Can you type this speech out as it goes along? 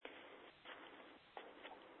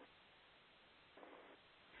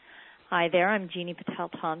Hi there, I'm Jeannie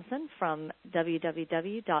Patel-Thompson from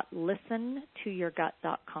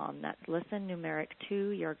www.listentoyourgut.com. That's listen, numeric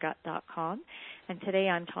 2yourgut.com. And today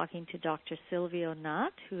I'm talking to Dr. Silvio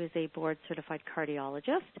Knott, who is a board-certified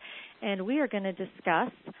cardiologist, and we are going to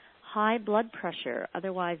discuss high blood pressure,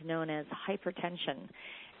 otherwise known as hypertension,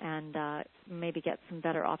 and maybe get some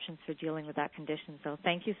better options for dealing with that condition. So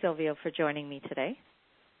thank you, Silvio, for joining me today.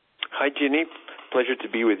 Hi, Jeannie. Pleasure to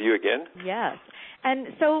be with you again. Yes. And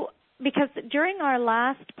so, because during our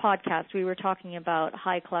last podcast, we were talking about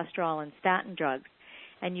high cholesterol and statin drugs,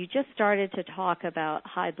 and you just started to talk about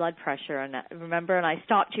high blood pressure. And remember, and I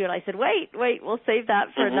stopped you and I said, wait, we'll save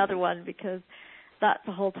that for another one because that's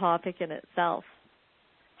a whole topic in itself.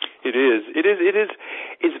 It is.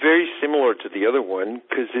 It's very similar to the other one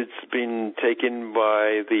because it's been taken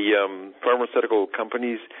by the pharmaceutical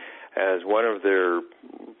companies as one of their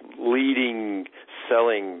leading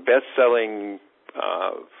best-selling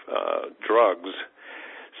drugs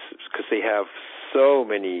because they have so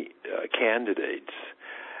many candidates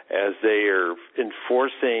as they are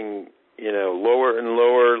enforcing, lower and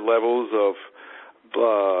lower levels of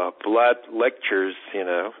blood lectures,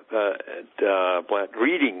 blood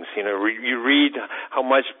readings. You read how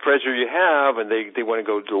much pressure you have, and they want to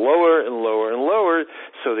go to lower and lower and lower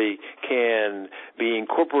so they can be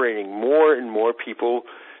incorporating more and more people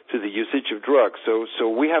to the usage of drugs. So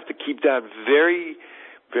we have to keep that very,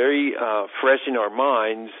 very fresh in our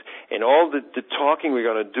minds, and all the talking we're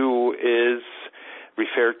going to do is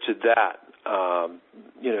refer to that,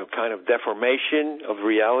 kind of deformation of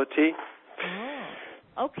reality. Oh,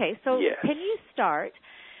 okay. So yes. Can you start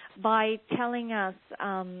by telling us,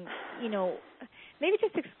 maybe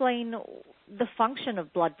just explain the function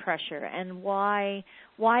of blood pressure and why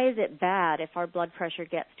is it bad if our blood pressure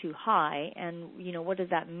gets too high, and, what does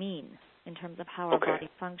that mean in terms of how our body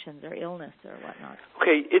functions or illness or whatnot?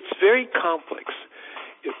 Okay, it's very complex.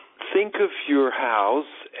 Think of your house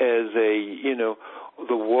as the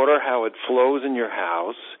water, how it flows in your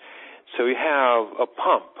house. So you have a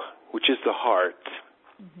pump, which is the heart,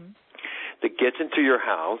 that gets into your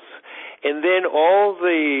house, and then all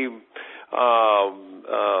the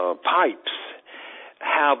pipes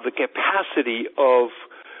have the capacity of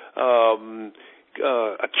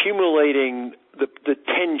accumulating the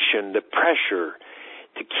tension, the pressure,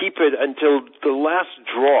 to keep it until the last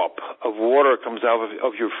drop of water comes out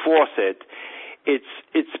of your faucet.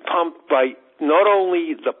 It's pumped by not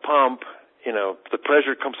only the pump, the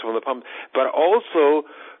pressure comes from the pump, but also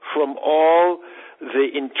from all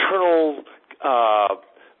the internal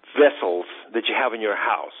vessels that you have in your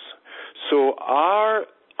house. So our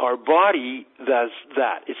body does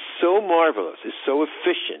that. It's so marvelous. It's so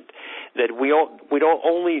efficient that we don't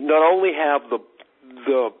not only have the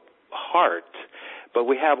heart, but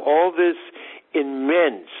we have all this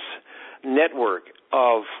immense network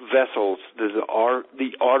of vessels. There's the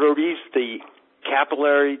arteries, the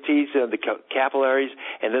capillaries,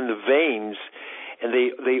 and then the veins, and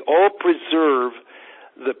they all preserve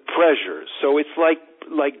the pressure. So it's like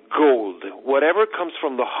gold. Whatever comes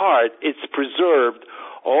from the heart, it's preserved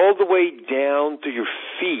all the way down to your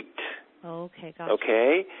feet. Okay, gotcha.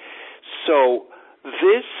 Okay? So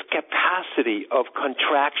this capacity of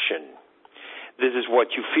contraction, this is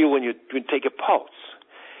what you feel when you take a pulse.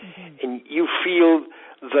 And you feel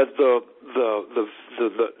that the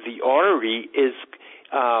artery is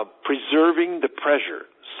preserving the pressure.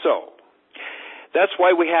 So that's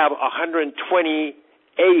why we have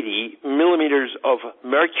 80 millimeters of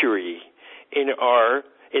mercury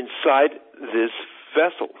inside these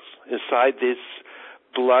vessels, inside these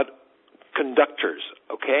blood conductors.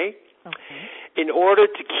 Okay. In order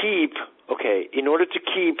to keep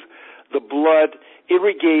the blood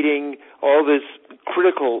irrigating all these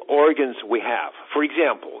critical organs we have. For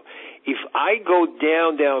example, if I go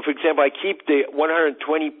down, for example, I keep the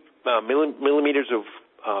 120 millimeters of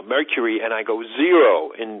mercury and I go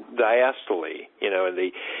 0 in diastole,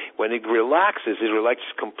 and when it relaxes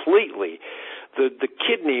completely. The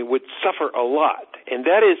kidney would suffer a lot, and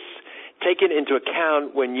that is taken into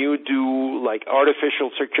account when you do like artificial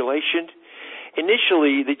circulation.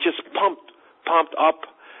 Initially, they just pumped up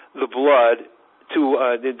the blood to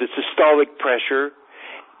the systolic pressure,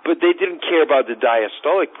 but they didn't care about the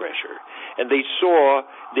diastolic pressure, and they saw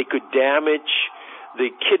they could damage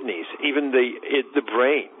the kidneys, even the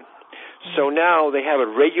brain. So now they have a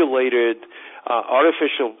regulated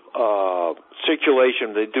artificial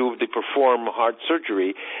circulation. They perform heart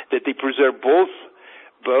surgery that they preserve both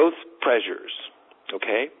pressures.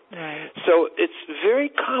 Okay? Right. So it's very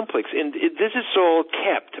complex, and this is all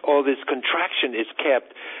kept, all this contraction is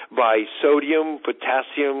kept by sodium,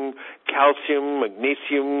 potassium, calcium,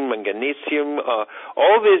 magnesium, manganesium,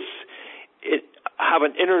 all this have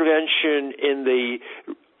an intervention in the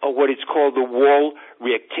what is called the wall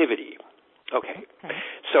reactivity. Okay.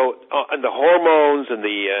 So, and the hormones and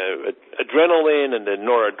the adrenaline and the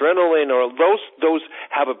noradrenaline, or those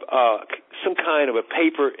have some kind of a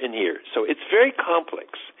paper in here. So it's very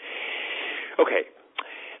complex. Okay.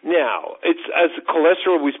 Now, it's as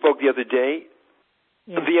cholesterol we spoke the other day.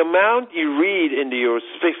 Yeah. The amount you read into your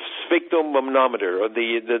sphygmomanometer, or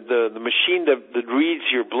the machine that reads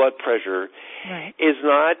your blood pressure, right, is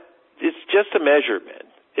not. It's just a measurement.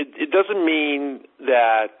 It doesn't mean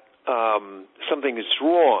that something is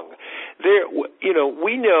wrong.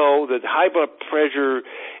 We know that high blood pressure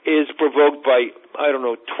is provoked by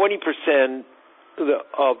 20%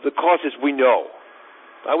 of the causes we know.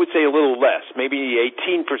 I would say a little less, maybe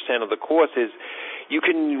 18% of the causes. You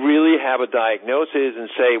can really have a diagnosis and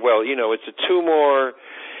say, well, it's a tumor,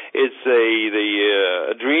 it's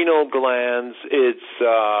the adrenal glands, it's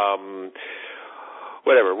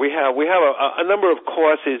whatever. We have a number of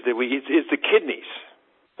causes that it's the kidneys.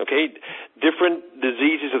 Okay, different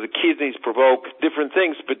diseases of the kidneys provoke different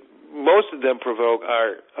things, but most of them provoke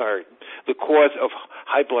are the cause of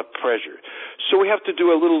high blood pressure. So we have to do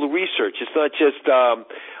a little research. It's not just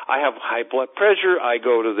I have high blood pressure, I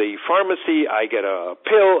go to the pharmacy, I get a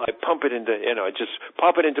pill, I pump it into, I just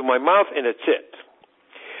pop it into my mouth, and that's it.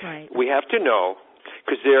 Right. We have to know,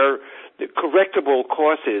 because there are the correctable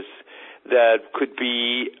causes that could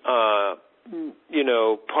be,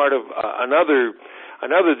 part of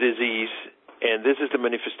another disease, and this is the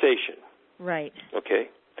manifestation. Right. Okay.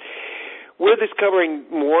 We're discovering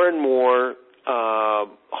more and more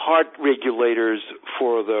heart regulators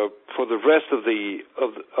for the rest of the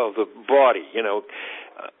body.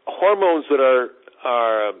 Hormones that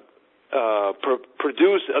are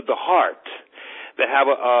produced at the heart that have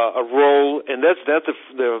a role, and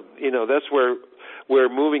that's where we're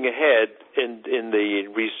moving ahead in the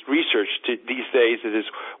research these days. It is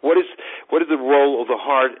what is the role of the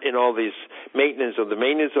heart in all these maintenance of the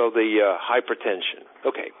hypertension.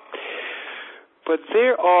 Okay, but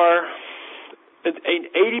there are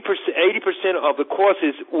 80% of the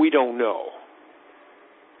causes we don't know,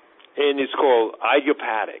 and it's called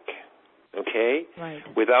idiopathic. Okay, right.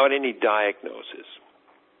 Without any diagnosis.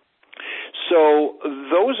 So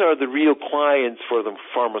those are the real clients for the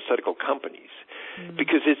pharmaceutical companies.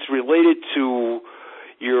 Because it's related to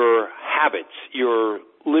your habits, your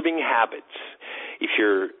living habits. If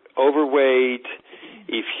you're overweight,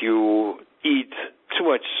 if you eat too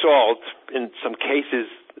much salt, in some cases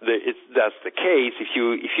that's the case. If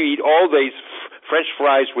you eat all these French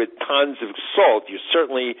fries with tons of salt,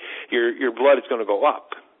 your blood is going to go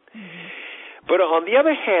up. Mm-hmm. But on the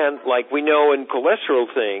other hand, like we know in cholesterol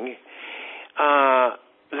thing,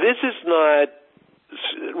 this is not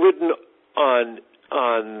written on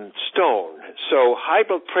stone. So high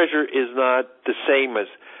blood pressure is not the same as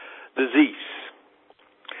disease.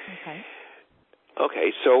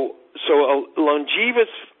 Okay, so longevous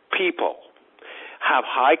people have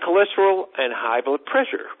high cholesterol and high blood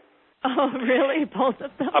pressure. Oh, really? Both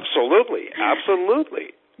of them? Absolutely.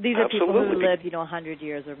 These are people who live, 100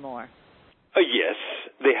 years or more. Yes,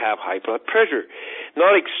 they have high blood pressure.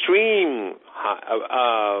 Not extreme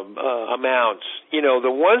amounts.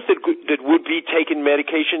 The ones that would be taking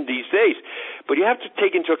medication these days. But you have to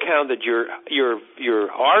take into account that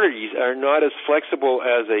your arteries are not as flexible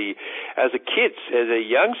as a kid's, as a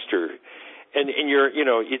youngster, and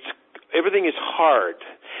everything is hard.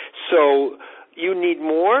 So you need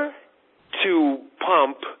more to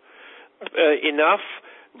pump enough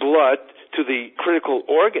blood to the critical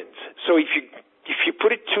organs. So if you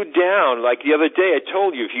put it too down, like the other day I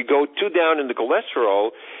told you, if you go too down in the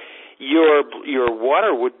cholesterol, your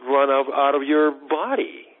water would run out of your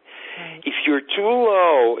body. Right. If you're too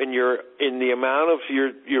low in the amount of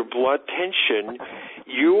your blood tension,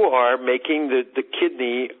 you are making the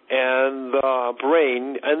kidney and the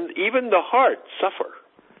brain and even the heart suffer.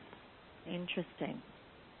 Interesting.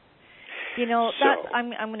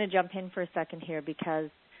 I'm going to jump in for a second here because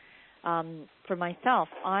for myself,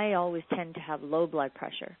 I always tend to have low blood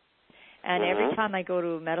pressure. And every time I go to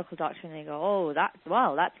a medical doctor and they go, that's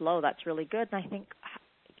low, that's really good. And I think,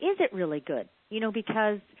 is it really good?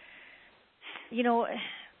 Because,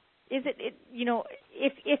 is it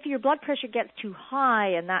if your blood pressure gets too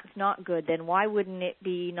high and that's not good, then why wouldn't it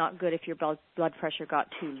be not good if your blood pressure got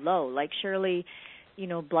too low? Like surely,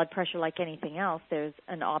 blood pressure, like anything else, there's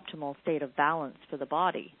an optimal state of balance for the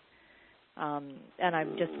body. And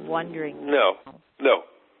I'm just wondering. No.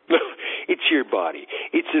 It's your body.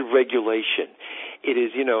 It's a regulation. It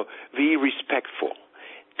is, be respectful.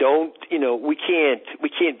 Don't, we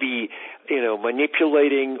can't be,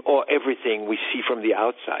 manipulating everything we see from the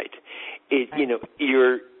outside.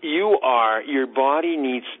 Your body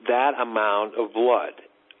needs that amount of blood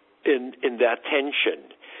in that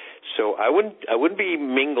tension. So I wouldn't be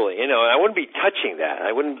mingling, I wouldn't be touching that.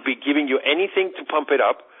 I wouldn't be giving you anything to pump it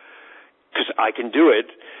up because I can do it,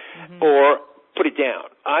 or put it down.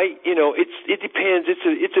 It depends.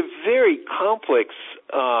 It's a very complex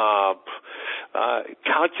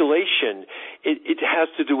calculation. It has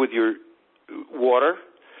to do with your water,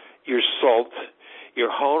 your salt, your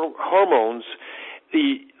hormones,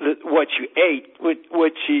 what you ate,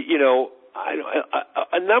 what you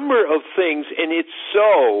a number of things, and it's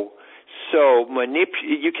so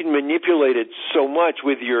you can manipulate it so much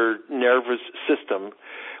with your nervous system,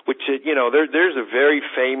 which there's a very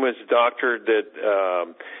famous doctor that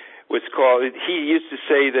was called. He used to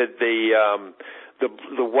say that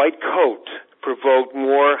the white coat provoked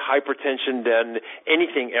more hypertension than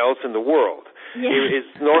anything else in the world. Yeah. It is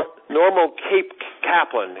Normal Cape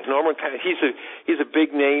Kaplan. He's a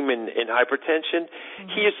big name in hypertension.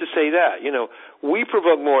 He used to say that, we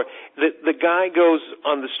provoke more. The guy goes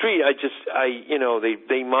on the street.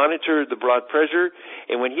 They monitor the blood pressure,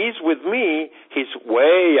 and when he's with me, he's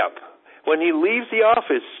way up. When he leaves the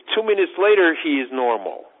office, 2 minutes later, he is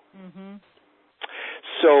normal. Mm-hmm.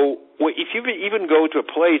 So if you even go to a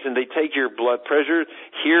place and they take your blood pressure,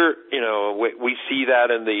 here, we see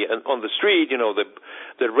that on the street.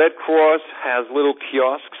 The Red Cross has little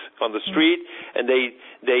kiosks on the street, and they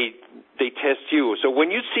test you. So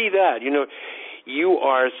when you see that, you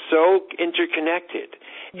are so interconnected,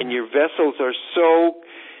 and your vessels are so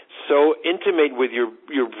intimate with your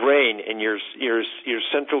brain and your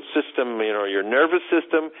central system, your nervous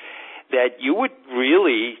system, that you would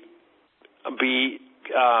really be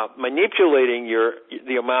manipulating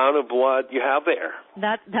the amount of blood you have there.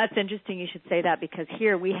 That's interesting you should say that, because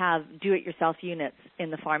here we have do-it-yourself units in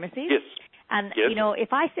the pharmacies. Yes. And, yes.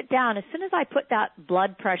 If I sit down, as soon as I put that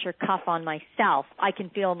blood pressure cuff on myself, I can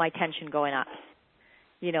feel my tension going up,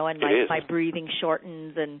 and my breathing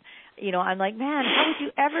shortens. And, I'm like, man, how would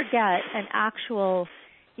you ever get an actual,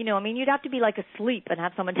 you'd have to be like asleep and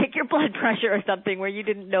have someone take your blood pressure or something where you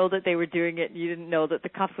didn't know that they were doing it and you didn't know that the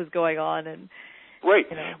cuff was going on. And right.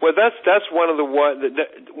 Well, that's one of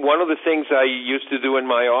the things I used to do in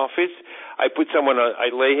my office. I put someone. I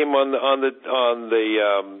lay him on the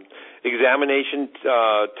examination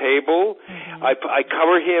table. Mm-hmm. I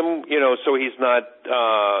cover him, so he's not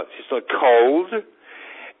cold.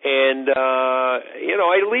 And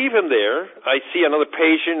I leave him there. I see another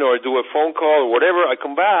patient or do a phone call or whatever. I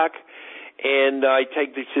come back. And I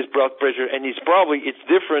take his blood pressure, and it's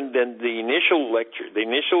different than the initial lecture, the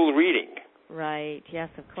initial reading. Right. Yes,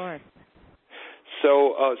 of course.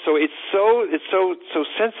 So it's so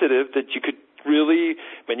sensitive that you could really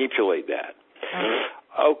manipulate that.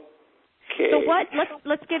 Okay. So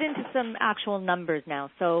let's get into some actual numbers now.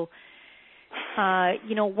 So,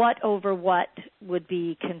 what over what would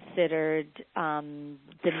be considered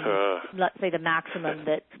let's say the maximum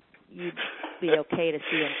that you'd be okay to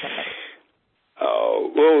see in somebody? Oh,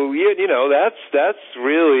 well, that's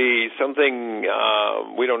really something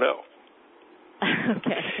we don't know.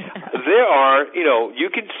 Okay. There are, you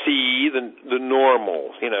can see the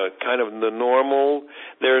normal, kind of the normal.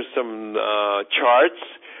 There's some charts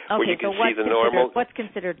where you can see the normal. What's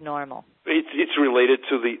considered normal? It's related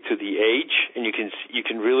to the age, and you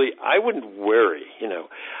can really. I wouldn't worry.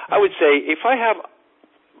 I would say if I have,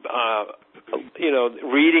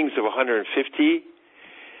 readings of 150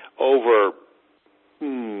 over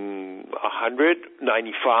 100,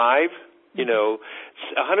 95.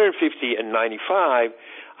 150 and 95,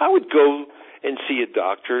 I would go and see a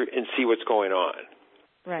doctor and see what's going on.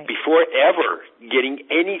 Right. Before ever getting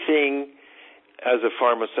anything as a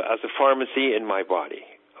pharmacy in my body.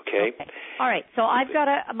 Okay? All right. So I've got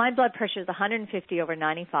my blood pressure is 150 over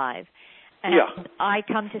 95, and I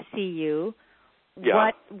come to see you.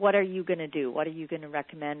 Yeah. What are you going to do? What are you going to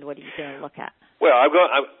recommend? What are you going to look at? Well,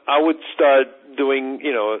 I would start doing,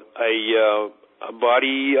 a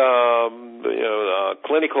body,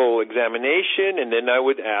 clinical examination, and then I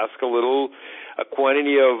would ask a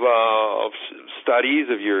quantity of studies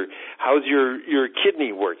of how's your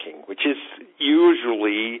kidney working, which is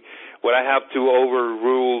usually what I have to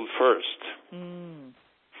overrule first. Mm.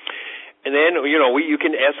 And then, you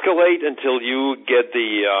can escalate until you get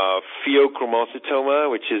the pheochromocytoma,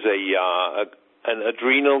 which is an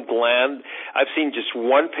adrenal gland. I've seen just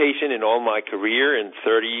one patient in all my career in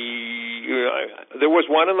 30. There was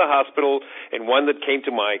one in the hospital and one that came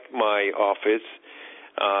to my office.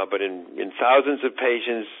 But in thousands of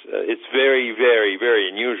patients, it's very, very, very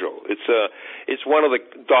unusual. It's one of the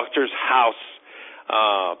doctor's house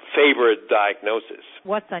favorite diagnosis.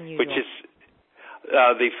 What's unusual? Which is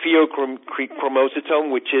the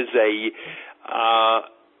pheochromocytome, which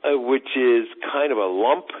is kind of a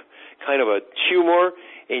lump, kind of a tumor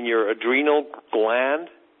in your adrenal gland.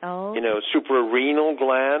 Oh. Suprarenal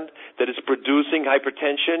gland that is producing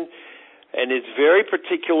hypertension. And it's very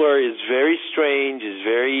particular, is very strange, is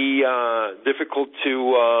very difficult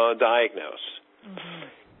to diagnose.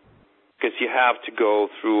 Because you have to go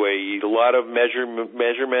through a lot of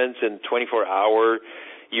measurements and 24-hour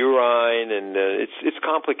urine, and it's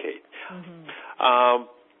complicated.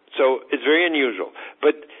 So it's very unusual.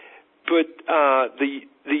 But the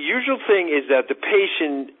usual thing is that the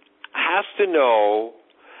patient has to know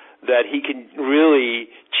that he can really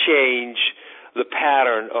change the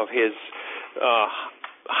pattern of his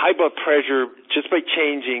high blood pressure just by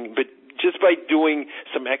doing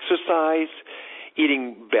some exercise,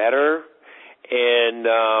 eating better, and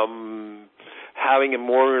having a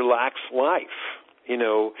more relaxed life.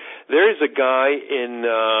 There is a guy in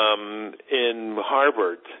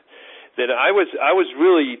Harvard that I was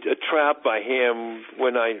really trapped by him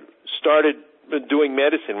when I started doing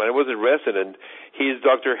medicine, when I was a resident. He is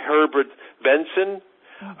Dr. Herbert Benson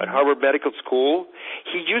at Harvard Medical School.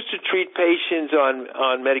 He used to treat patients on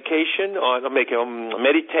meditation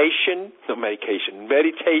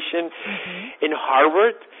in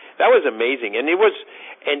Harvard. That was amazing, and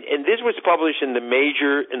this was published in the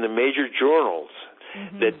major journals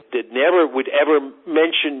that never would ever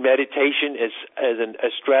mention meditation as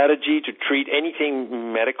a strategy to treat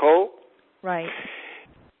anything medical. Right.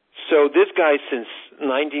 So this guy, since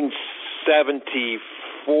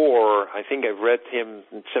 1974, I think I've read him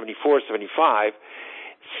in 74, 75.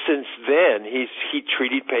 Since then, he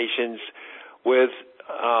treated patients with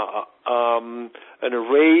an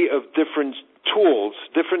array of different tools,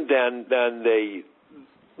 different than the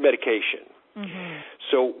medication.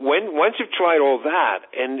 So once you've tried all that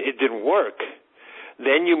and it didn't work,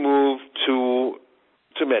 then you move to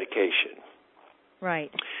medication.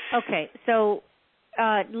 Right. Okay. So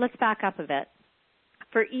let's back up a bit.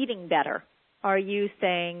 For eating better, are you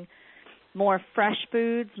saying more fresh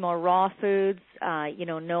foods, more raw foods,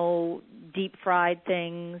 no deep fried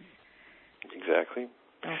things? Exactly.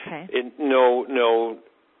 Okay. No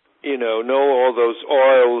all those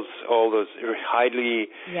oils, all those highly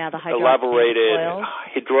elaborated,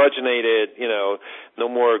 hydrogenated, no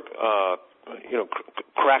more,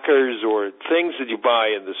 crackers or things that you buy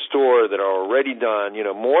in the store that are already done,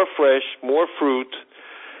 more fresh, more fruit,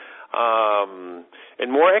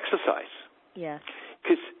 and more exercise. Yes.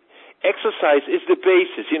 Because exercise is the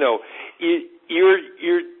basis.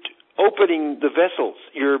 You're opening the vessels.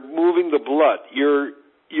 You're moving the blood. You're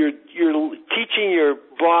teaching your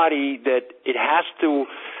body that it has to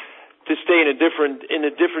stay in a different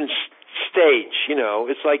stage.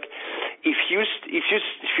 It's like if you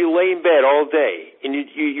lay in bed all day and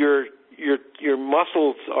your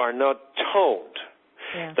muscles are not toned.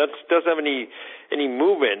 Yeah. That doesn't have any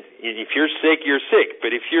movement. If you're sick, you're sick.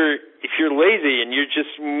 But if you're lazy and you're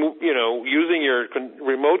just using your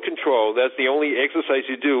remote control, that's the only exercise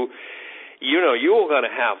you do. You're going to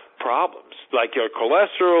have problems like your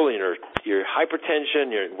cholesterol, your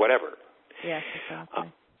hypertension, your whatever. Yes,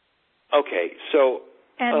 exactly. Okay, so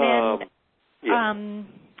and then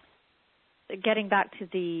getting back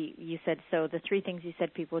to you said the three things you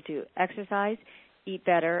said people do: exercise, eat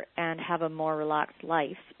better, and have a more relaxed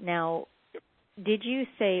life. Now, did you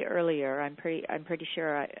say earlier? I'm pretty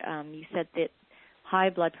sure you said that high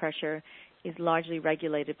blood pressure is largely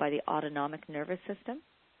regulated by the autonomic nervous system,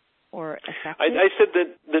 or affected? I said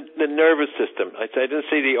the nervous system. I didn't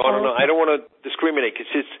say the autonomic. Okay. I don't want to discriminate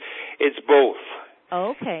because it's both. Oh,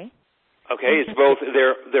 okay. Okay, it's both.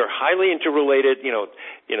 They're highly interrelated.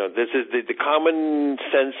 This is the common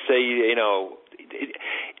sense say.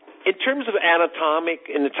 In terms of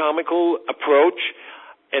anatomical approach,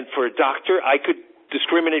 and for a doctor, I could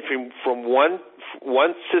discriminate from one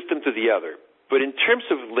system to the other. But in terms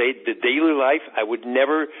of the daily life, I would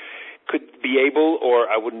never could be able, or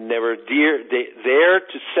I would never dare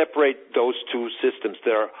to separate those two systems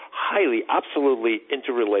that are highly, absolutely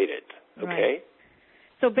interrelated. Okay. Right.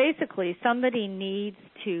 So basically, somebody needs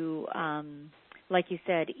to, like you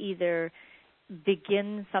said, either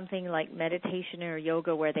begin something like meditation or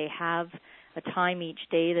yoga where they have a time each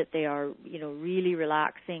day that they are, really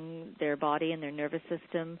relaxing their body and their nervous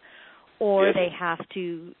system, or yes. they have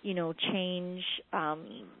to, change. A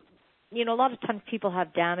lot of times people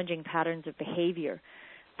have damaging patterns of behavior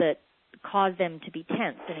that cause them to be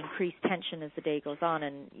tense and increase tension as the day goes on.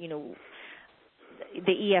 And,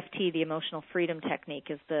 the EFT, the emotional freedom technique,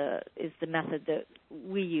 is the method that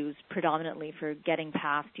we use predominantly for getting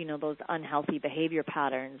past, those unhealthy behavior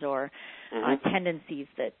patterns or tendencies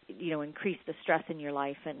that, increase the stress in your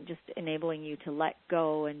life, and just enabling you to let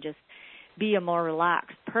go and just be a more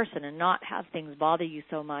relaxed person and not have things bother you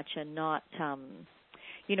so much, and not,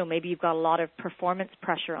 maybe you've got a lot of performance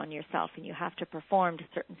pressure on yourself and you have to perform to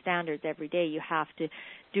certain standards every day. You have to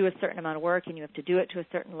do a certain amount of work and you have to do it to a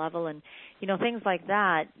certain level, and, things like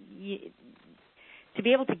that. To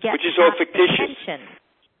be able to get which is all fictitious. Attention.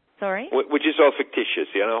 Sorry? Which is all fictitious,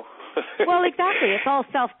 Well, exactly. It's all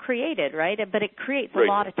self-created, right? But it creates a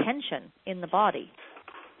lot of tension in the body.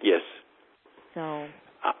 Yes.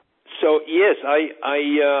 So yes,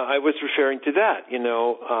 I was referring to that.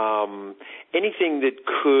 Anything that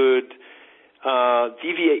could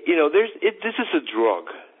deviate. This is a drug.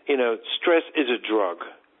 Stress is a drug.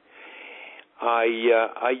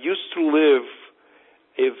 I used to live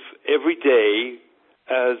every day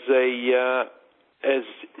as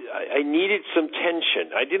I needed some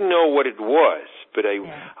tension. I didn't know what it was, but I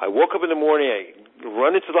woke up in the morning. I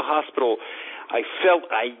run into the hospital. I felt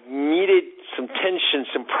I needed some tension,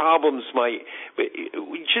 some problems.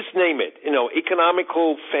 Just name it.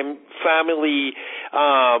 Economical, family,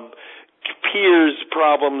 peers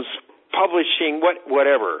problems, publishing,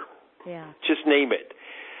 whatever. Yeah. Just name it.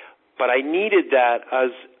 But I needed that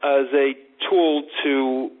as a tool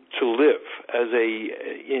to live, as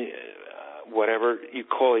whatever you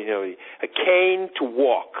call it, a cane to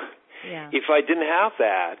walk. Yeah. If I didn't have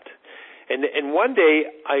that, and one day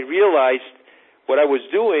I realized what I was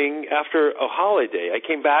doing after a holiday. I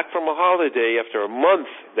came back from a holiday after a month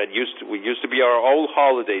we used to be our old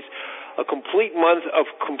holidays, a complete month of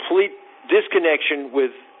complete disconnection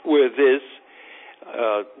with this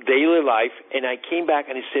daily life, and I came back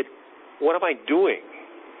and I said, what am I doing?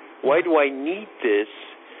 Why do I need this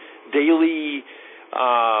daily,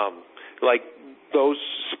 like those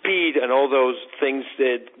speed and all those things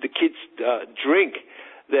that the kids drink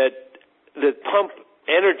that pump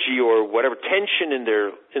energy or whatever tension in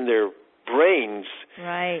their brains,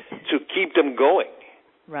 right, to keep them going.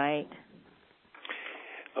 Right.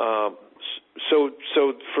 So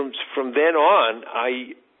from then on,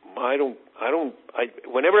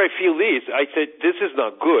 whenever I feel this, I said, this is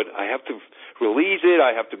not good. I have to release it.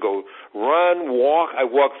 I have to go run, walk. I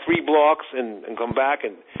walk 3 blocks and come back,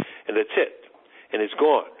 and that's it. And it's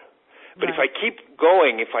gone. But if I keep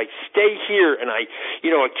going, if I stay here and I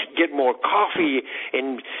get more coffee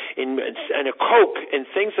and a Coke and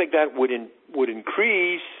things like that would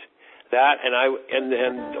increase that, and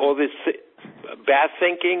all this bad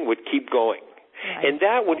thinking would keep going. Right. And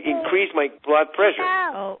that would increase my blood pressure.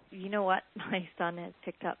 Oh, you know what? My son has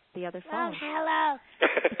picked up the other phone. Hello.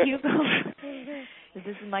 Hugo, this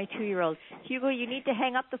is my 2-year-old. Hugo, you need to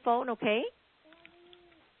hang up the phone, okay?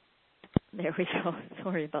 There we go.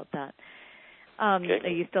 Sorry about that. Okay. Are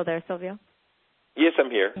you still there, Silvio? Yes, I'm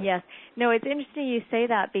here. Yes. No, it's interesting you say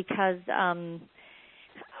that because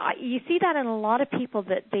you see that in a lot of people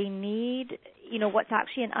that they need, what's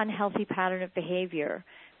actually an unhealthy pattern of behavior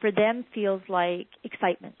for them feels like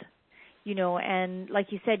excitement, and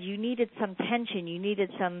like you said, you needed some tension, you needed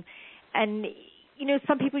some, and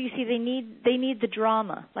some people you see they need the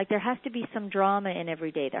drama. Like there has to be some drama in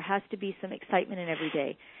every day. There has to be some excitement in every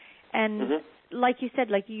day. And like you said,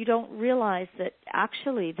 like you don't realize that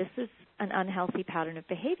actually this is an unhealthy pattern of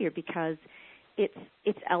behavior because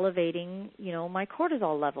it's elevating, my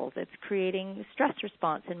cortisol levels. It's creating stress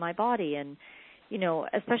response in my body. And,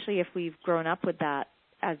 especially if we've grown up with that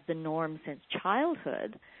as the norm since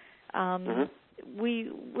childhood,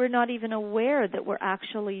 we're not even aware that we're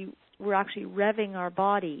actually revving our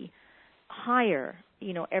body higher,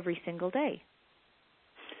 every single day.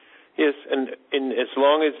 Yes, and as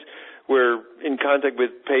long as we're in contact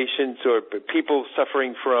with patients or people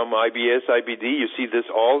suffering from IBS, IBD, you see this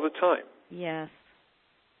all the time. Yes.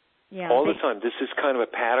 Yeah. All the time. This is kind of a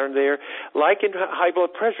pattern there. Like in high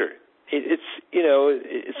blood pressure, it's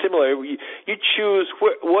similar. You choose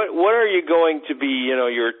what are you going to be.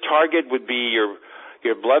 Your target would be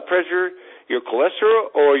your blood pressure, your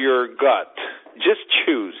cholesterol, or your gut. Just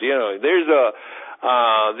choose. There's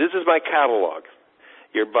this is my catalog.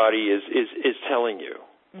 Your body is telling you.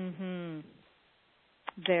 Mhm.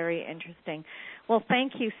 Very interesting. Well,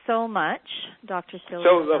 thank you so much, Dr.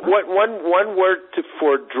 Silvio. So, one word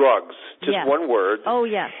for drugs. Just one word. Oh,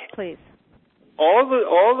 yes, please.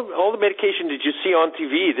 all the medication that you see on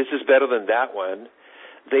TV, this is better than that one,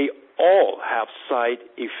 they all have side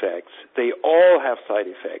effects. They all have side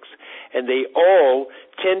effects. And they all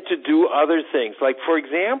tend to do other things. Like, for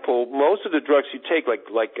example, most of the drugs you take, like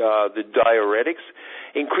the diuretics,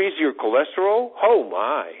 increase your cholesterol. Oh,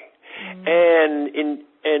 my. And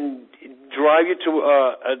drive you to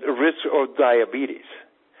a risk of diabetes.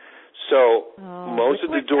 So most of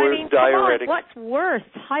the diuretics... What's worse,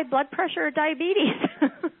 high blood pressure or diabetes?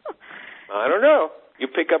 I don't know. You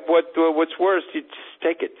pick up what's worse, you just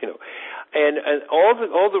take it, And all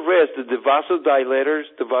the rest, the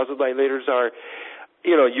vasodilators are,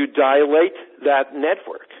 you dilate that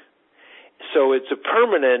network. So it's a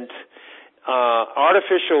permanent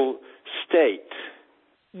artificial state.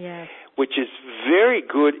 Yes. Which is very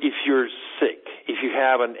good if you're sick. If you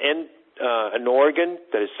have an organ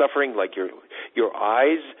that is suffering, like your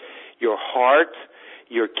eyes, your heart,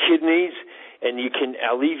 your kidneys, and you can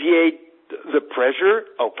alleviate the pressure,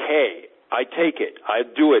 okay, I take it, I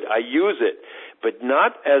do it, I use it, but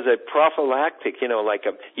not as a prophylactic,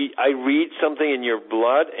 I read something in your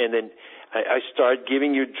blood and then I start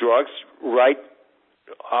giving you drugs right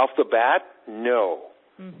off the bat? No.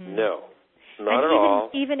 Mm-hmm. No. Not at all.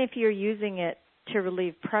 Even if you're using it to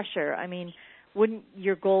relieve pressure, I mean, wouldn't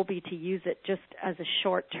your goal be to use it just as a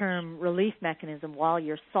short-term relief mechanism while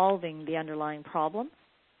you're solving the underlying problem?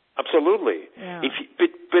 Absolutely. Yeah.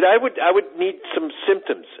 But I would need some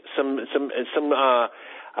symptoms, some I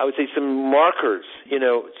would say some markers,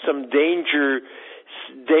 some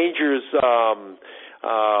dangerous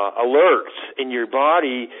alerts in your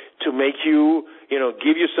body to make you,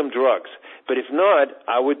 give you some drugs. But if not,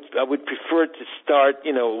 I would prefer to start,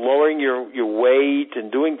 lowering your weight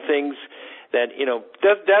and doing things that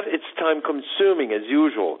that it's time consuming as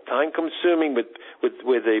usual, time consuming with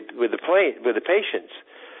the patients.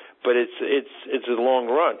 But it's a long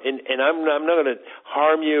run, and I'm not going to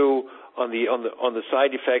harm you on the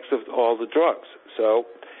side effects of all the drugs. So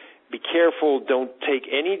be careful. Don't take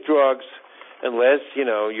any drugs unless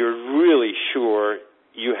you're really sure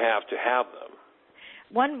you have to have them.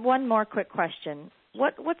 One more quick question.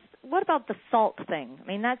 What about the salt thing? I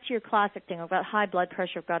mean, that's your classic thing. I've got high blood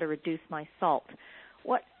pressure. I've got to reduce my salt.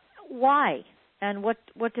 Why? And what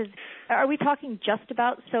does? Are we talking just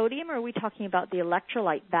about sodium, or are we talking about the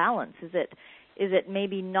electrolyte balance? Is it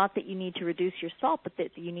maybe not that you need to reduce your salt, but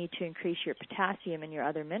that you need to increase your potassium and your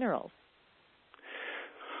other minerals?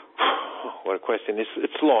 What a question!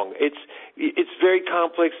 It's long. It's very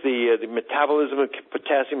complex. The metabolism of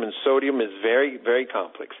potassium and sodium is very, very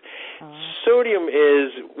complex. Sodium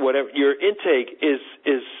is whatever your intake is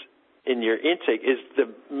the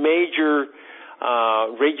major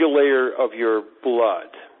regulator of your blood.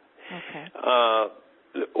 Okay.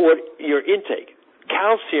 Or your intake.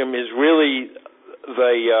 Calcium is really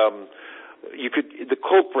the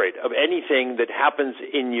culprit of anything that happens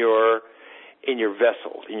in your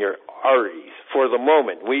vessels, in your arteries. For the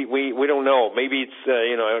moment, we don't know. Maybe it's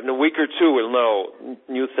in a week or two we'll know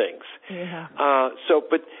new things. Yeah.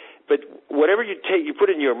 But whatever you take, you put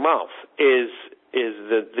in your mouth is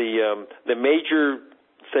the major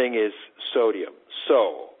thing is sodium.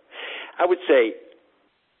 So I would say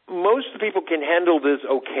most people can handle this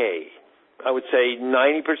okay. I would say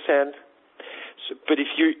 90%. But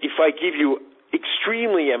if I give you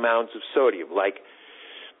extremely amounts of sodium, like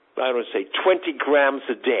I don't say 20 grams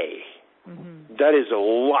a day, that is a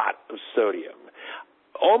lot of sodium.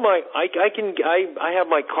 I have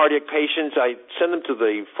my cardiac patients. I send them to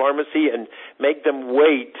the pharmacy and make them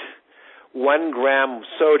weight 1 gram of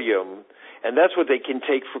sodium, and that's what they can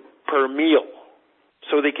take per meal.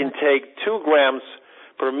 So they can take 2 grams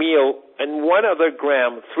per meal and 1 other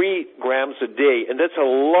gram, 3 grams a day, and that's a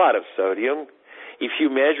lot of sodium. If you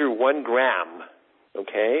measure 1 gram,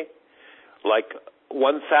 okay, like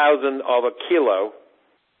 1,000 of a kilo.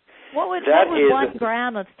 What would 1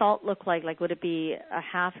 gram of salt look like? Like, would it be a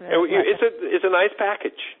half? It's a nice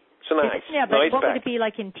package. It's a nice. Yeah, but nice what package. Would it be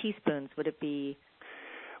like in teaspoons? Would it be?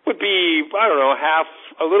 Would be, I don't know,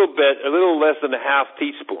 a little less than a half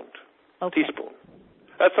teaspoon. Okay. Teaspoon.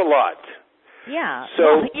 That's a lot. Yeah.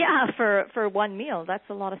 So for 1 meal, that's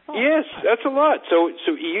a lot of salt. Yes, that's a lot. So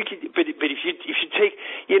you could, but if you take,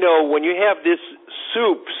 when you have this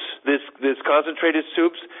soups, this concentrated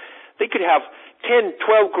soups, they could have 10,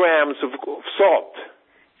 12 grams of salt.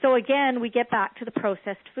 So again, we get back to the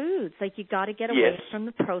processed foods. Like, you got to get away Yes. from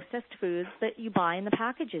the processed foods that you buy in the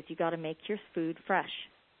packages. You got to make your food fresh.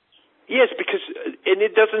 Yes, and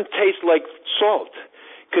it doesn't taste like salt.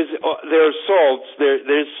 Because there are salts,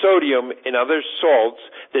 there's sodium in other salts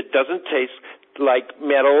that doesn't taste like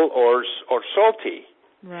metal or salty.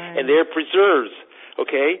 Right. And they're preserves,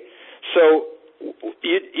 okay? So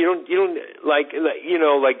you don't like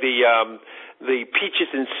the peaches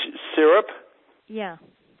in syrup. Yeah.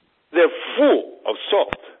 They're full of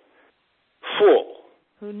salt. Full.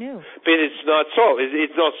 Who knew? But it's not salt.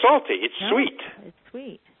 It's not salty. It's sweet. It's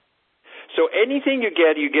sweet. So anything you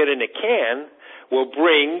get in a can will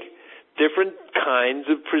bring different kinds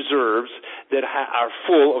of preserves that are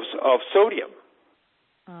full of sodium.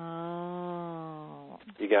 Oh.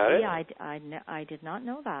 You got it? Yeah, I did not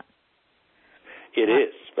know that. It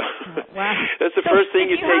is. Wow. That's the first thing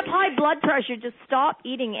you take. If you have high blood pressure, just stop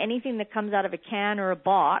eating anything that comes out of a can or a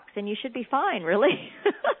box, and you should be fine, really.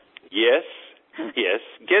 Yes.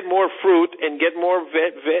 Get more fruit and get more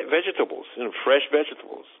vegetables, fresh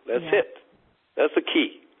vegetables. That's it. That's the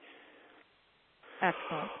key.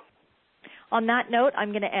 Excellent. On that note,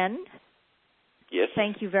 I'm going to end. Yes.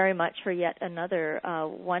 Thank you very much for yet another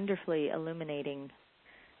wonderfully illuminating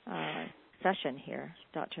session here,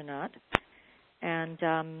 Dr. Knott. And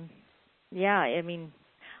I mean,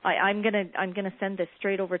 I'm gonna send this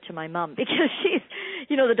straight over to my mom because she's,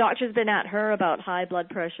 the doctor's been at her about high blood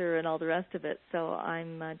pressure and all the rest of it. So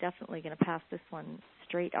I'm definitely going to pass this one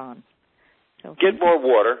straight on. So get more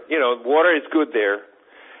water. Water is good there.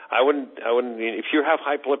 I wouldn't. If you have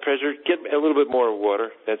high blood pressure, get a little bit more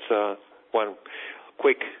water. That's one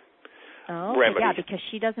quick remedy. Yeah, because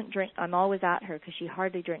she doesn't drink. I'm always at her because she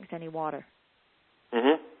hardly drinks any water.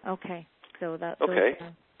 Mm-hmm. Okay. So that's okay.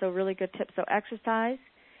 So really good tips. So exercise.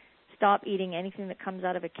 Stop eating anything that comes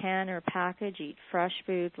out of a can or a package. Eat fresh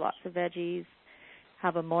foods, lots of veggies.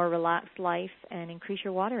 Have a more relaxed life and increase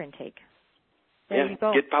your water intake. There you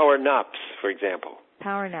go. Get power naps, for example.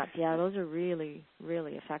 Power naps, yeah, those are really,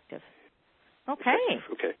 really effective. Okay.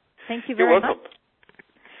 Okay. Thank you very much. You're welcome.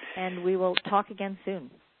 And we will talk again soon.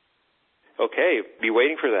 Okay. Be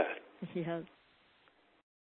waiting for that. Yes.